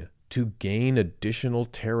thing to gain additional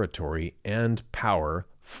territory and power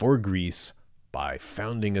for Greece by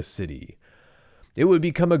founding a city. It would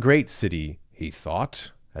become a great city, he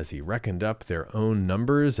thought, as he reckoned up their own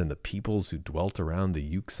numbers and the peoples who dwelt around the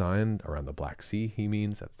Euxine, around the Black Sea, he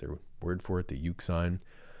means. That's their word for it, the Euxine.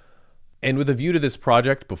 And with a view to this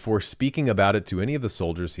project, before speaking about it to any of the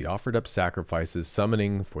soldiers, he offered up sacrifices,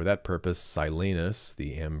 summoning for that purpose Silenus,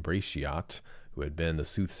 the Ambratiot, who had been the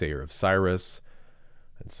soothsayer of Cyrus,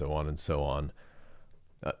 and so on and so on.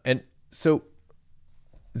 And so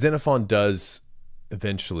Xenophon does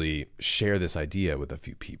eventually share this idea with a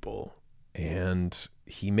few people, and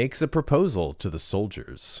he makes a proposal to the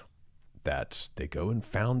soldiers that they go and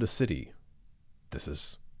found a city. This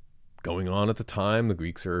is going on at the time. The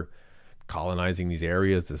Greeks are colonizing these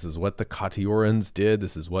areas. This is what the Katiorans did.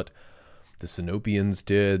 This is what the Sinopians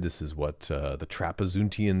did. This is what the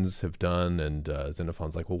Trapezuntans have done. And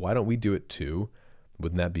Xenophon's like, well, why don't we do it too?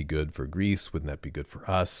 Wouldn't that be good for Greece? Wouldn't that be good for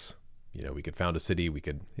us? We could found a city.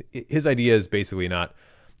 His idea is basically not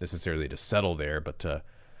necessarily to settle there, but to,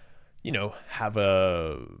 have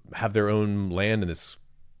their own land in this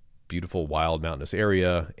beautiful, wild, mountainous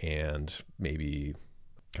area, and maybe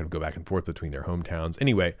kind of go back and forth between their hometowns.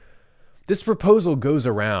 Anyway, this proposal goes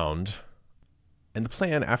around, and the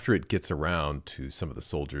plan, after it gets around to some of the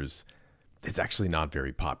soldiers, is actually not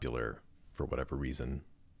very popular for whatever reason.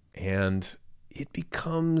 And it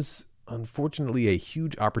becomes, unfortunately, a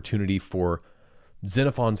huge opportunity for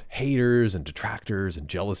Xenophon's haters and detractors and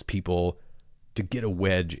jealous people to get a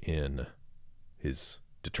wedge in. His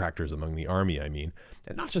detractors among the army, I mean.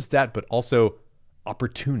 And not just that, but also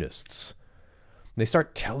opportunists. And they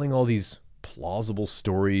start telling all these plausible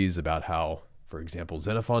stories about how, for example,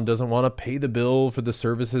 Xenophon doesn't want to pay the bill for the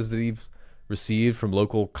services that he's received from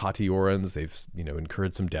local Catiorans. They've,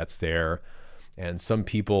 incurred some debts there. And some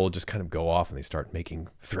people just kind of go off and they start making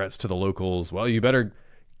threats to the locals. Well, you better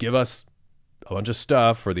give us a bunch of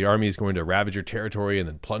stuff or the army is going to ravage your territory and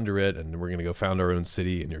then plunder it. And we're going to go found our own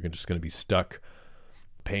city and you're just going to be stuck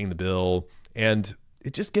paying the bill. And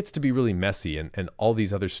it just gets to be really messy. And all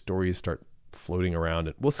these other stories start floating around.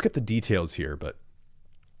 And we'll skip the details here, but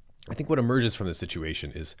I think what emerges from this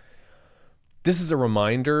situation is this is a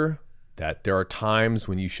reminder that there are times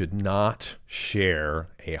when you should not share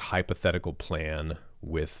a hypothetical plan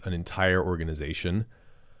with an entire organization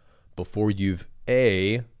before you've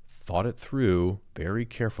A, thought it through very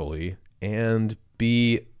carefully, and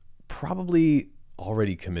B, probably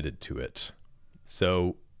already committed to it.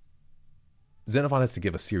 So Xenophon has to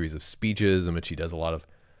give a series of speeches in which he does a lot of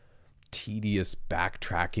tedious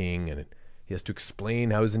backtracking, and he has to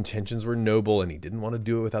explain how his intentions were noble and he didn't want to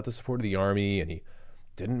do it without the support of the army, and he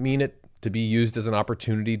didn't mean it to be used as an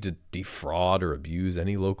opportunity to defraud or abuse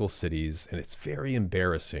any local cities. And it's very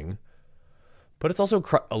embarrassing, but it's also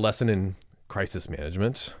a lesson in crisis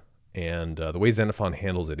management. And the way Xenophon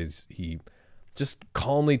handles it is he just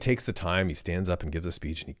calmly takes the time. He stands up and gives a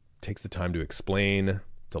speech and he takes the time to explain,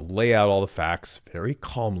 to lay out all the facts very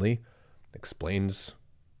calmly, explains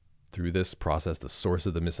through this process the source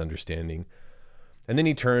of the misunderstanding. And then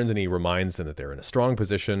he turns and he reminds them that they're in a strong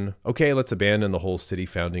position. Okay, let's abandon the whole city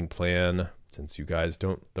founding plan since you guys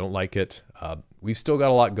don't like it. We've still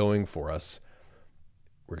got a lot going for us.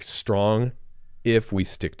 We're strong if we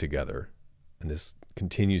stick together. And this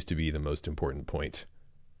continues to be the most important point.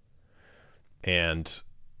 And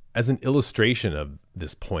as an illustration of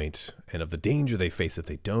this point and of the danger they face if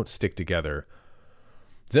they don't stick together,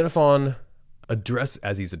 Xenophon,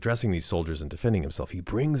 as he's addressing these soldiers and defending himself, he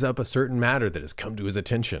brings up a certain matter that has come to his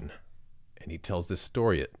attention. And he tells this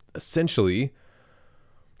story. Essentially,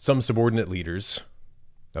 some subordinate leaders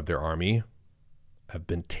of their army have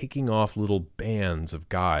been taking off little bands of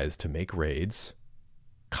guys to make raids.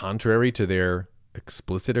 Contrary to their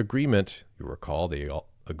explicit agreement, you recall they all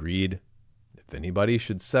agreed if anybody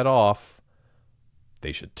should set off,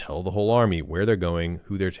 they should tell the whole army where they're going,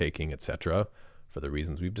 who they're taking, etc., for the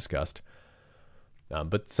reasons we've discussed.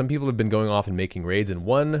 But some people have been going off and making raids, and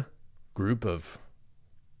one group of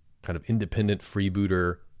kind of independent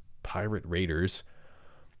freebooter pirate raiders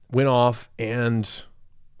went off and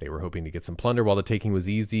they were hoping to get some plunder while the taking was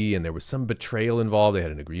easy, and there was some betrayal involved. They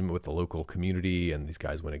had an agreement with the local community, and these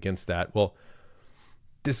guys went against that. Well,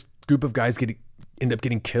 this group of guys end up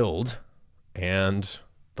getting killed, and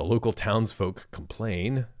the local townsfolk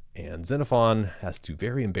complain, and Xenophon has to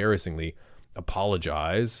very embarrassingly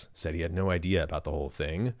apologize, said he had no idea about the whole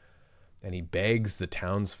thing, and he begs the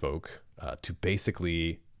townsfolk to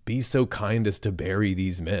basically be so kind as to bury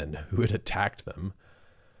these men who had attacked them.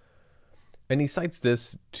 And he cites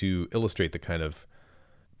this to illustrate the kind of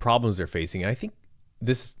problems they're facing. And I think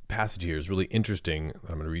this passage here is really interesting.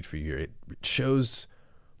 I'm going to read for you here. It shows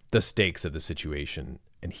the stakes of the situation,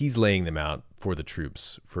 and he's laying them out for the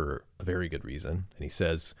troops for a very good reason. And he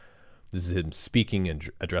says, this is him speaking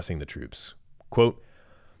and addressing the troops. Quote,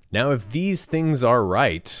 "Now if these things are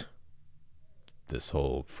right," this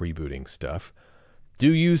whole freebooting stuff,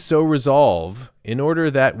 "do you so resolve, in order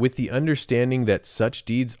that with the understanding that such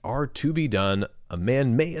deeds are to be done, a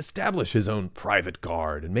man may establish his own private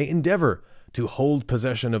guard, and may endeavor to hold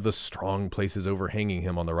possession of the strong places overhanging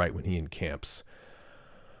him on the right when he encamps."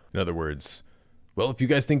 In other words, well, if you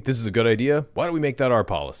guys think this is a good idea, why don't we make that our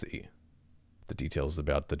policy? The details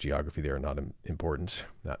about the geography there are not important.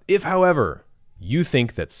 Now, if, however, you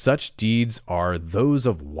think that such deeds are those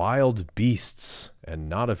of wild beasts and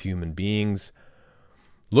not of human beings,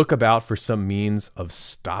 look about for some means of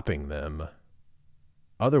stopping them.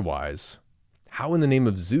 Otherwise, how in the name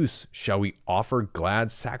of Zeus shall we offer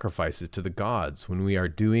glad sacrifices to the gods when we are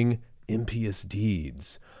doing impious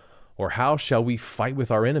deeds? Or how shall we fight with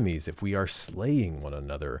our enemies if we are slaying one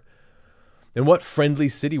another? And what friendly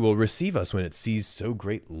city will receive us when it sees so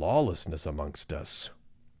great lawlessness amongst us?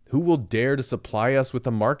 Who will dare to supply us with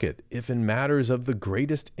a market if in matters of the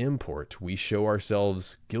greatest import we show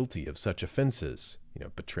ourselves guilty of such offenses,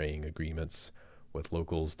 betraying agreements with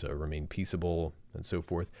locals to remain peaceable and so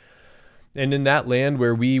forth? And in that land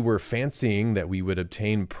where we were fancying that we would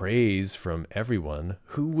obtain praise from everyone,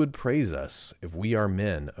 who would praise us if we are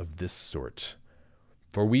men of this sort?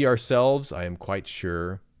 For we ourselves, I am quite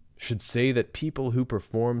sure, should say that people who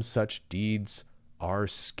perform such deeds are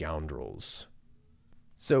scoundrels.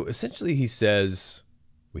 So essentially he says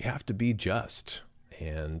we have to be just,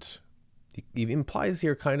 and he implies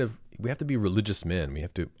here kind of we have to be religious men. We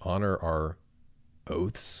have to honor our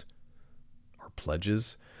oaths, our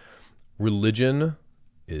pledges, Religion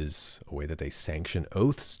is a way that they sanction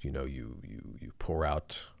oaths. You know, you pour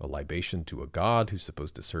out a libation to a god who's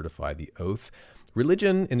supposed to certify the oath.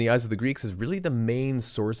 Religion, in the eyes of the Greeks, is really the main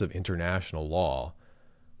source of international law,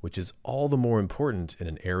 which is all the more important in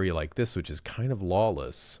an area like this, which is kind of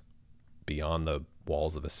lawless beyond the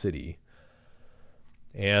walls of a city.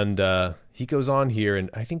 And he goes on here,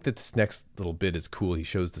 and I think that this next little bit is cool. He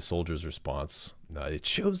shows the soldiers' response. It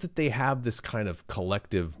shows that they have this kind of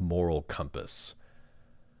collective moral compass.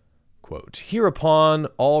 Quote, "Hereupon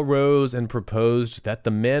all rose and proposed that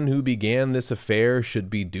the men who began this affair should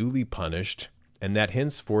be duly punished, and that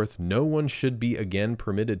henceforth no one should be again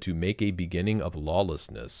permitted to make a beginning of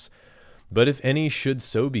lawlessness. But if any should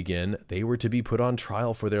so begin, they were to be put on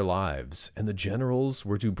trial for their lives, and the generals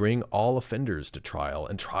were to bring all offenders to trial,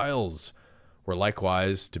 and trials were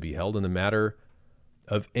likewise to be held in the matter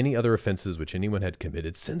of any other offenses which anyone had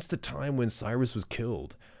committed since the time when Cyrus was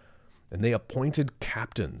killed. And they appointed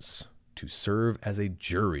captains to serve as a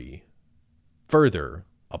jury. Further,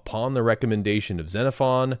 upon the recommendation of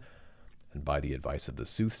Xenophon, and by the advice of the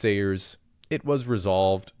soothsayers, it was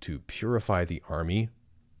resolved to purify the army.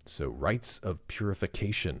 So rites of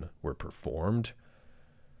purification were performed."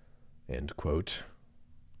 End quote.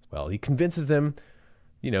 Well, he convinces them,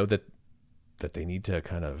 that they need to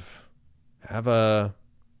kind of have a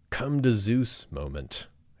come to Zeus moment,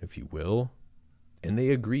 if you will. And they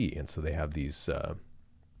agree. And so they have these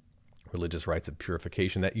religious rites of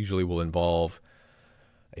purification that usually will involve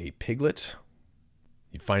a piglet.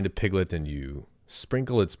 You find a piglet and you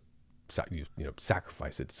sprinkle its,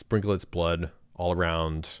 sacrifice it, sprinkle its blood all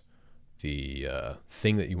around the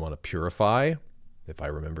thing that you want to purify, if I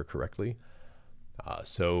remember correctly.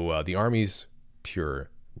 So the army's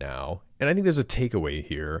pure now. And I think there's a takeaway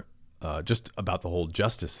here just about the whole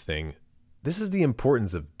justice thing. This is the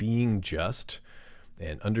importance of being just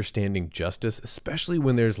and understanding justice, especially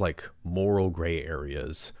when there's like moral gray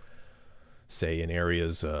areas, say in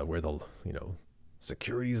areas where the,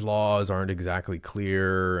 securities laws aren't exactly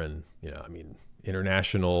clear, and,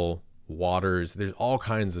 international waters. There's all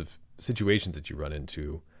kinds of situations that you run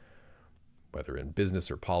into, whether in business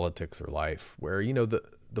or politics or life, where,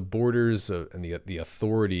 the borders and the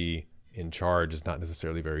authority in charge is not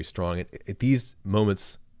necessarily very strong. At these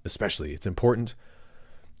moments, especially, it's important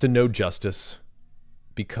to know justice,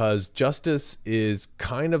 because justice is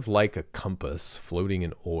kind of like a compass floating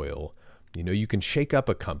in oil. You can shake up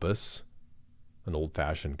a compass, an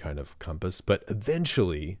old-fashioned kind of compass, but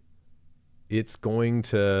eventually it's going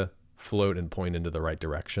to float and point into the right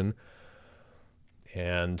direction.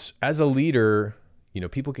 And as a leader,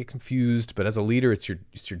 people get confused, but as a leader, it's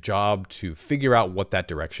your job to figure out what that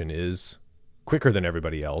direction is quicker than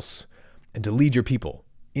everybody else, and to lead your people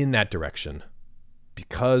in that direction,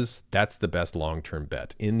 because that's the best long-term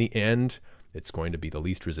bet. In the end, it's going to be the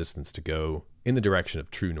least resistance to go in the direction of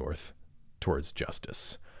true north towards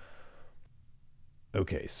justice.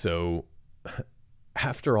 Okay, so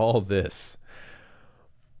after all this,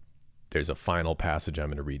 there's a final passage I'm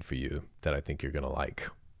going to read for you that I think you're going to like.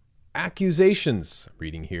 Accusations,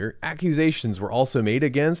 reading here, accusations were also made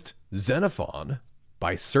against Xenophon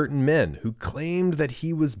by certain men who claimed that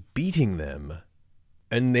he was beating them.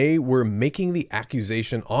 And they were making the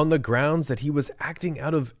accusation on the grounds that he was acting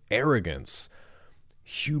out of arrogance.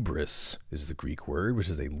 Hubris is the Greek word, which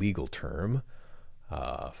is a legal term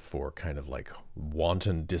for kind of like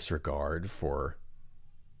wanton disregard for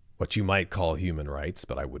what you might call human rights,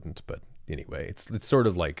 but I wouldn't. But anyway, it's sort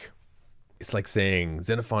of like, it's like saying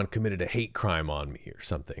Xenophon committed a hate crime on me or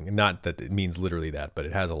something. And not that it means literally that, but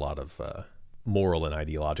it has a lot of moral and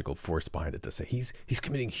ideological force behind it to say he's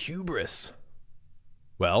committing hubris.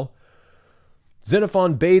 Well,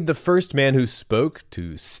 Xenophon bade the first man who spoke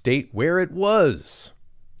to state where it was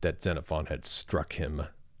that Xenophon had struck him.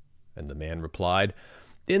 And the man replied,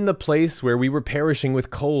 "In the place where we were perishing with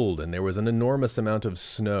cold, and there was an enormous amount of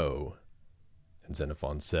snow." And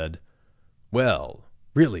Xenophon said, "Well,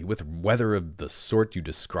 really, with weather of the sort you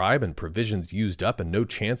describe, and provisions used up, and no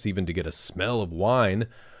chance even to get a smell of wine,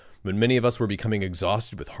 when many of us were becoming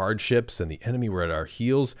exhausted with hardships, and the enemy were at our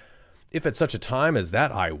heels, if at such a time as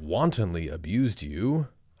that I wantonly abused you,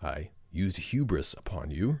 I used hubris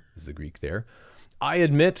upon you," is the Greek there, "I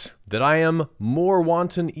admit that I am more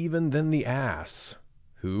wanton even than the ass,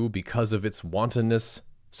 who, because of its wantonness,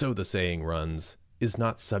 so the saying runs, is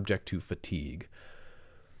not subject to fatigue.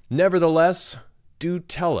 Nevertheless, do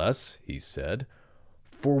tell us," he said,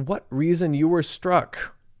 "for what reason you were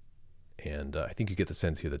struck." And I think you get the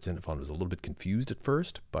sense here that Xenophon was a little bit confused at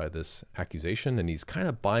first by this accusation, and he's kind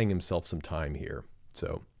of buying himself some time here.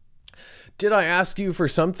 So Did I ask you for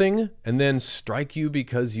something and then strike you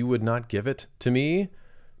because you would not give it to me?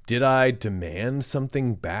 Did I demand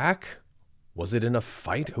something back? Was it in a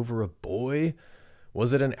fight over a boy?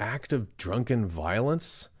 Was it an act of drunken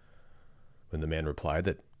violence? When the man replied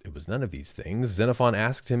that it was none of these things, Xenophon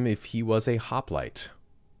asked him if he was a hoplite.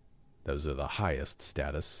 Those are the highest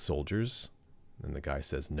status soldiers. And the guy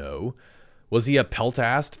says no. Was he a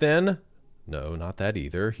peltast then? No, not that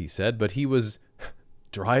either, he said, but he was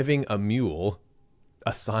driving a mule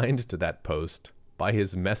assigned to that post by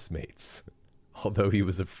his messmates, although he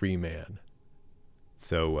was a free man.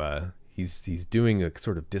 So he's doing a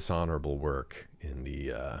sort of dishonorable work in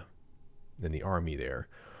the army there.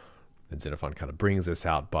 And Xenophon kind of brings this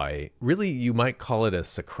out by, really, you might call it a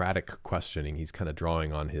Socratic questioning. He's kind of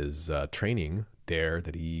drawing on his training there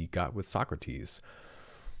that he got with Socrates,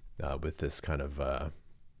 with this kind of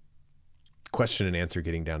question and answer,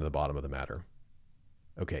 getting down to the bottom of the matter.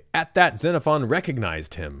 Okay, at that, Xenophon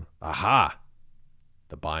recognized him. Aha!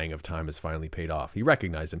 The buying of time has finally paid off. He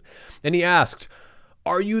recognized him, and he asked,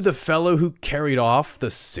 "Are you the fellow who carried off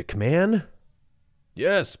the sick man?"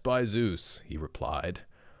 "Yes, by Zeus," he replied.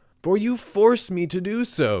 "For you forced me to do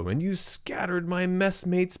so, and you scattered my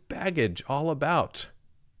messmates' baggage all about."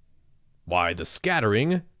 "Why, the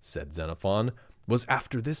scattering," said Xenophon, "was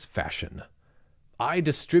after this fashion. I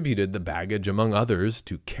distributed the baggage among others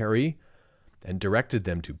to carry, and directed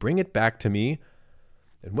them to bring it back to me,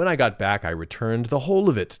 and when I got back I returned the whole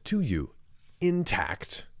of it to you,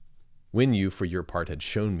 intact, when you, for your part, had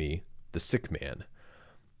shown me the sick man."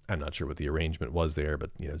 I'm not sure what the arrangement was there,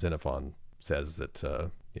 but Xenophon says that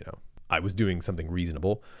I was doing something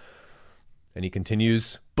reasonable. And he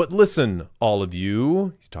continues, "But listen, all of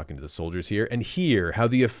you," he's talking to the soldiers here, "and hear how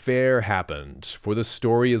the affair happened, for the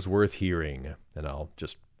story is worth hearing." And I'll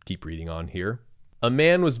just keep reading on here. "A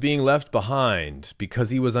man was being left behind because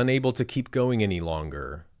he was unable to keep going any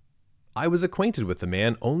longer. I was acquainted with the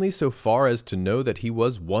man only so far as to know that he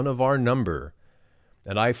was one of our number,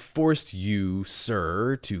 and I forced you,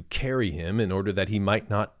 sir, to carry him in order that he might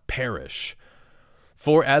not perish.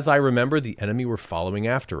 For as I remember, the enemy were following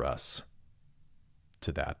after us."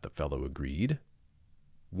 To that the fellow agreed.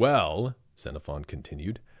 "Well," Xenophon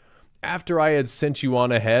continued, "after I had sent you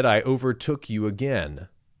on ahead, I overtook you again,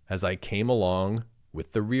 as I came along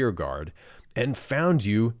with the rear guard, and found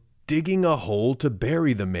you digging a hole to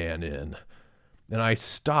bury the man in. And I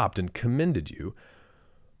stopped and commended you.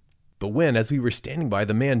 But when, as we were standing by,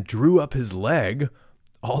 the man drew up his leg,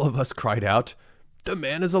 all of us cried out, 'The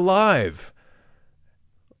man is alive!'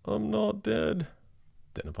 I'm not dead."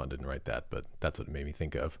 Xenophon didn't write that, but that's what it made me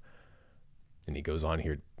think of. And he goes on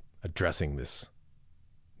here addressing this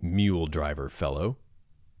mule driver fellow.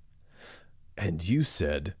 "And you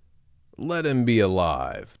said, 'Let him be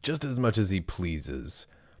alive, just as much as he pleases.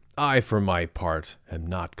 I, for my part, am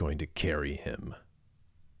not going to carry him.'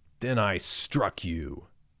 Then I struck you.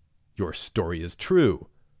 Your story is true,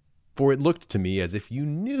 for it looked to me as if you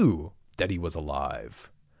knew that he was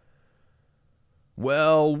alive."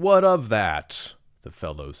 "Well, what of that?" the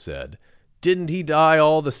fellow said. "Didn't he die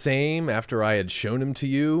all the same after I had shown him to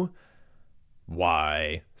you?"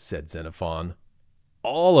 "Why," said Xenophon,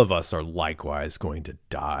 "all of us are likewise going to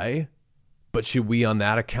die. But should we on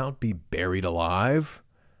that account be buried alive?"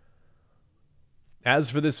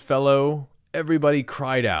 As for this fellow, everybody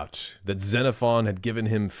cried out that Xenophon had given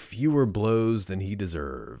him fewer blows than he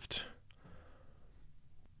deserved.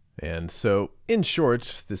 And so, in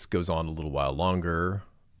short, this goes on a little while longer.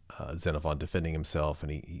 Xenophon defending himself,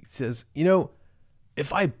 and he says,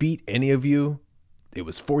 "If I beat any of you, it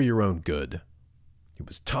was for your own good. It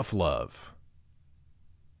was tough love."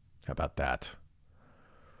 How about that?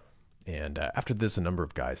 And after this, a number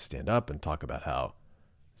of guys stand up and talk about how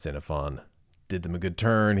Xenophon did them a good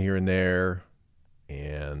turn here and there,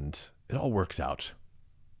 and it all works out.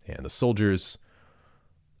 And the soldiers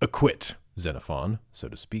acquit Xenophon, so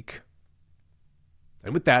to speak.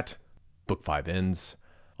 And with that, Book 5 ends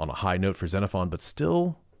on a high note for Xenophon, but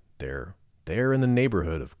still, they're there in the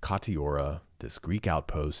neighborhood of Katiora, this Greek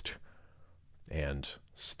outpost, and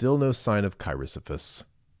still no sign of Chrysippus.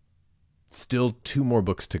 Still 2 more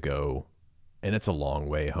books to go, and it's a long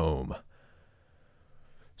way home.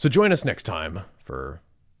 So join us next time for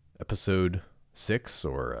episode 6,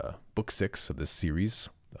 or book 6 of this series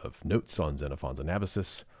of notes on Xenophon's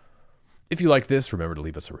Anabasis. If you like this, remember to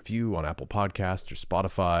leave us a review on Apple Podcasts or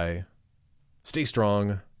Spotify. Stay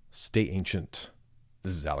strong, stay ancient.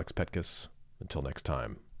 This is Alex Petkus. Until next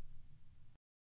time.